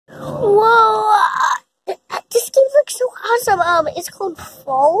Whoa! This game looks so awesome. It's called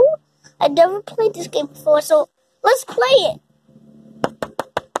Fall. I never played this game before, so let's play it.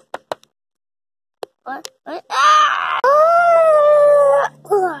 What?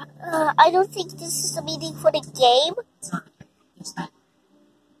 I don't think this is the meaning for the game.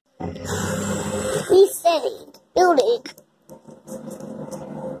 Resetting. Building.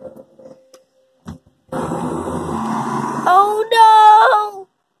 Oh no!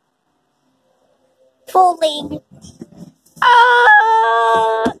 Falling.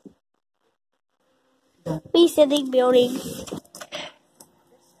 Resetting building.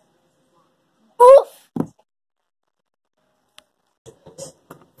 Oof!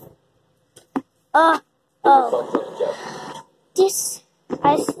 This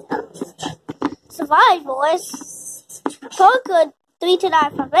survival is so good.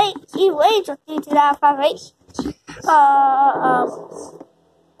 32958. E-Wage or 32958.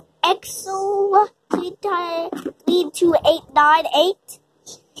 Excel 32898.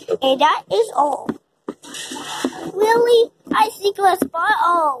 And that is all. Really? I think we're spot.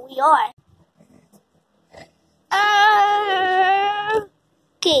 Oh, we are.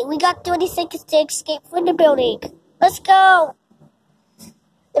 Okay, we got 20 seconds to escape from the building. Let's go.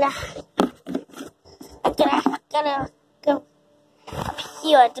 I'm gonna go up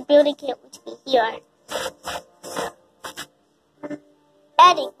here. The building can't reach me here.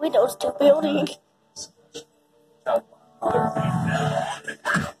 Adding windows to building.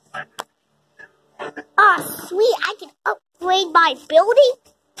 Sweet, I can upgrade my building?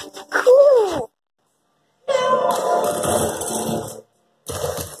 Cool.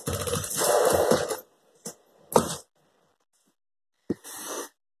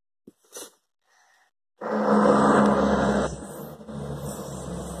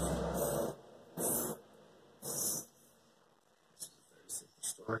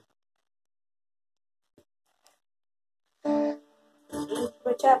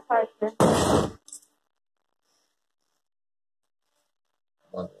 What's up, partner?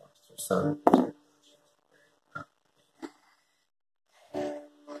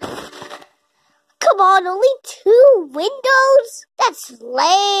 Come on, only 2 windows? That's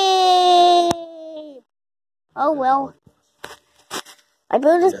lame. Oh well. My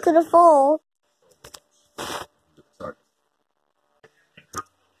building's gonna fall.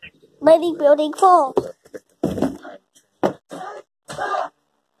 Letting building fall.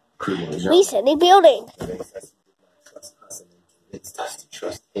 Resetting building.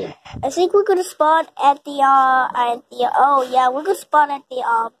 I think we're gonna spawn at the oh yeah, we're gonna spawn at the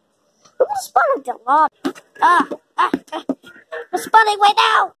lobby. We're spawning right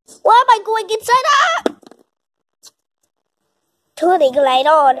now. Why am I going inside? Turning light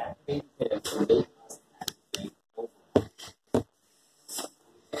on.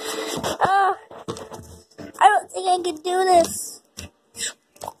 I don't think I can do this.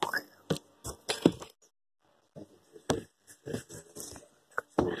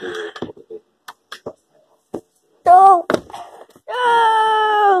 No!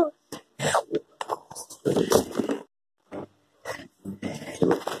 No!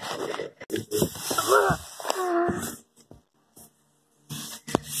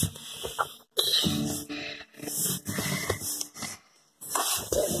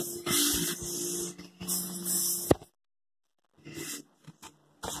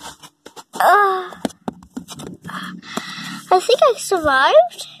 I think I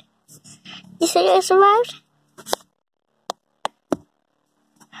survived. You think I survived?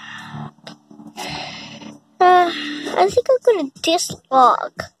 I think I'm gonna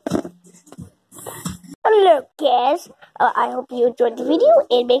dislog. Hello guys, I hope you enjoyed the video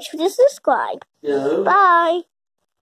and make sure to subscribe. No. Bye.